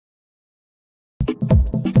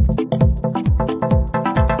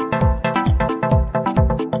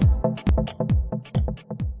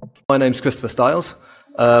My name's Christopher Stiles.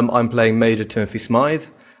 I'm playing Major Timothy Smythe,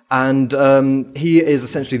 and he is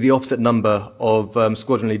essentially the opposite number of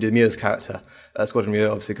Squadron Leader Muir's character. Squadron Muir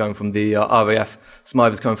obviously coming from the RAF,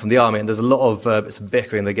 Smythe is coming from the Army, and there's a lot of bits of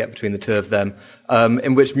bickering they get between the two of them,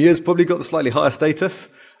 in which Muir's probably got the slightly higher status,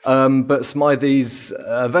 but Smythe's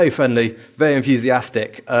very friendly, very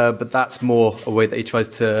enthusiastic, but that's more a way that he tries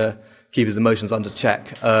to keep his emotions under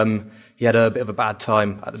check. He had a bit of a bad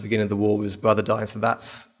time at the beginning of the war with his brother dying, so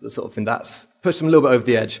that's the sort of thing that's pushed him a little bit over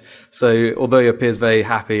the edge. So although he appears very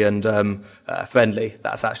happy and friendly,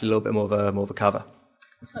 that's actually a little bit more of a cover.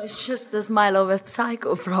 So it's just the smile of a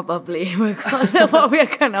psycho, probably, what we're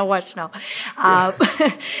going to watch now.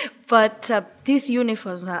 But these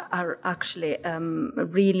uniforms are actually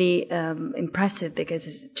really impressive because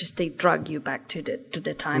it's just they drag you back to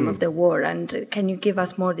the time of the war. And can you give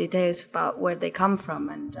us more details about where they come from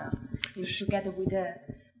and together with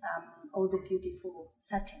all the beautiful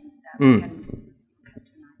setting that we can look at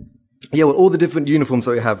tonight? Yeah, well, all the different uniforms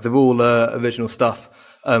that we have, they're all original stuff.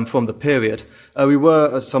 From the period. We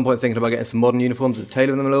were at some point thinking about getting some modern uniforms and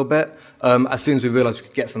tailoring them a little bit. As soon as we realised we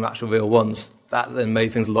could get some actual real ones, that then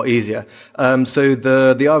made things a lot easier. So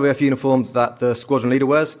the RAF uniform that the squadron leader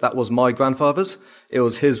wears, that was my grandfather's. It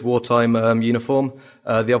was his wartime uniform.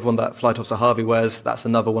 The other one that Flight Officer Harvey wears, that's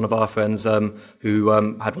another one of our friends who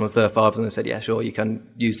had one of their fathers, and they said, yeah, sure, you can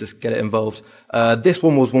use this, get it involved. This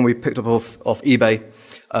one was one we picked up off eBay.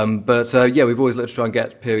 But we've always looked to try and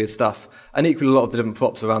get period stuff. And equally, a lot of the different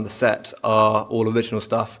props around the set are all original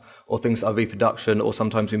stuff, or things that are reproduction, or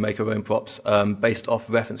sometimes we make our own props based off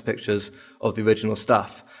reference pictures of the original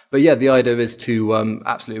stuff. But yeah, the idea is to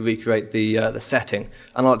absolutely recreate the setting.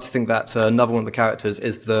 And I like to think that another one of the characters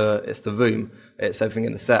is the room. It's everything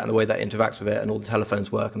in the set and the way that interacts with it, and all the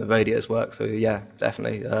telephones work and the radios work. So yeah,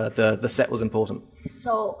 definitely, the set was important.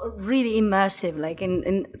 So really immersive, like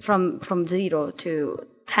from 0 to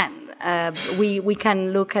 10. We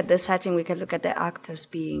can look at the setting, we can look at the actors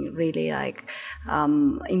being really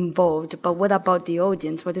involved, but what about the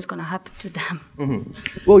audience? What is going to happen to them? Mm-hmm.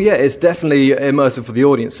 Well, yeah, it's definitely immersive for the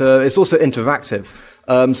audience. It's also interactive.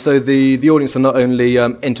 So the audience are not only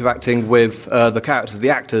interacting with the characters, the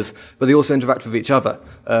actors, but they also interact with each other.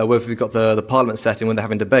 Whether we've got the Parliament setting when they're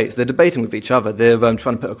having debates, they're debating with each other. They're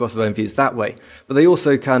trying to put across their own views that way. But they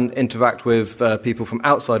also can interact with people from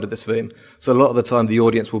outside of this room. So a lot of the time the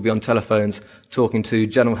audience will be on telephones talking to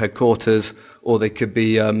General Headquarters, or they could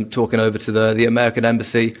be talking over to the American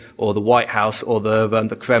Embassy, or the White House, or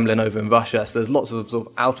the Kremlin over in Russia. So there's lots of sort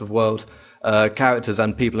of out-of-world characters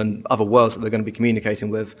and people in other worlds that they're going to be communicating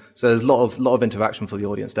with. So there's a lot of interaction for the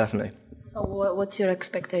audience, definitely. So what's your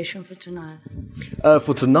expectation for tonight?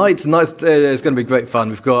 For tonight's it's going to be great fun.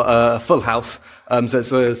 We've got a full house, so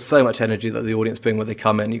there's so much energy that the audience bring when they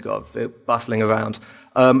come in. You've got it bustling around.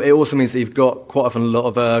 It also means that you've got quite often a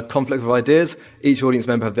lot of conflict of ideas. Each audience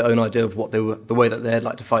member have their own idea of what the way that they'd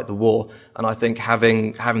like to fight the war. And I think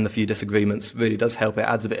having the few disagreements really does help. It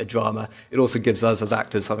adds a bit of drama. It also gives us as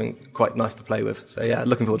actors something quite nice to play with. So yeah,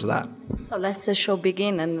 looking forward to that. So let's the show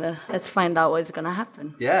begin and let's find out what's going to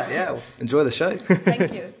happen. Yeah. Enjoy the show.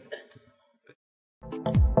 Thank you.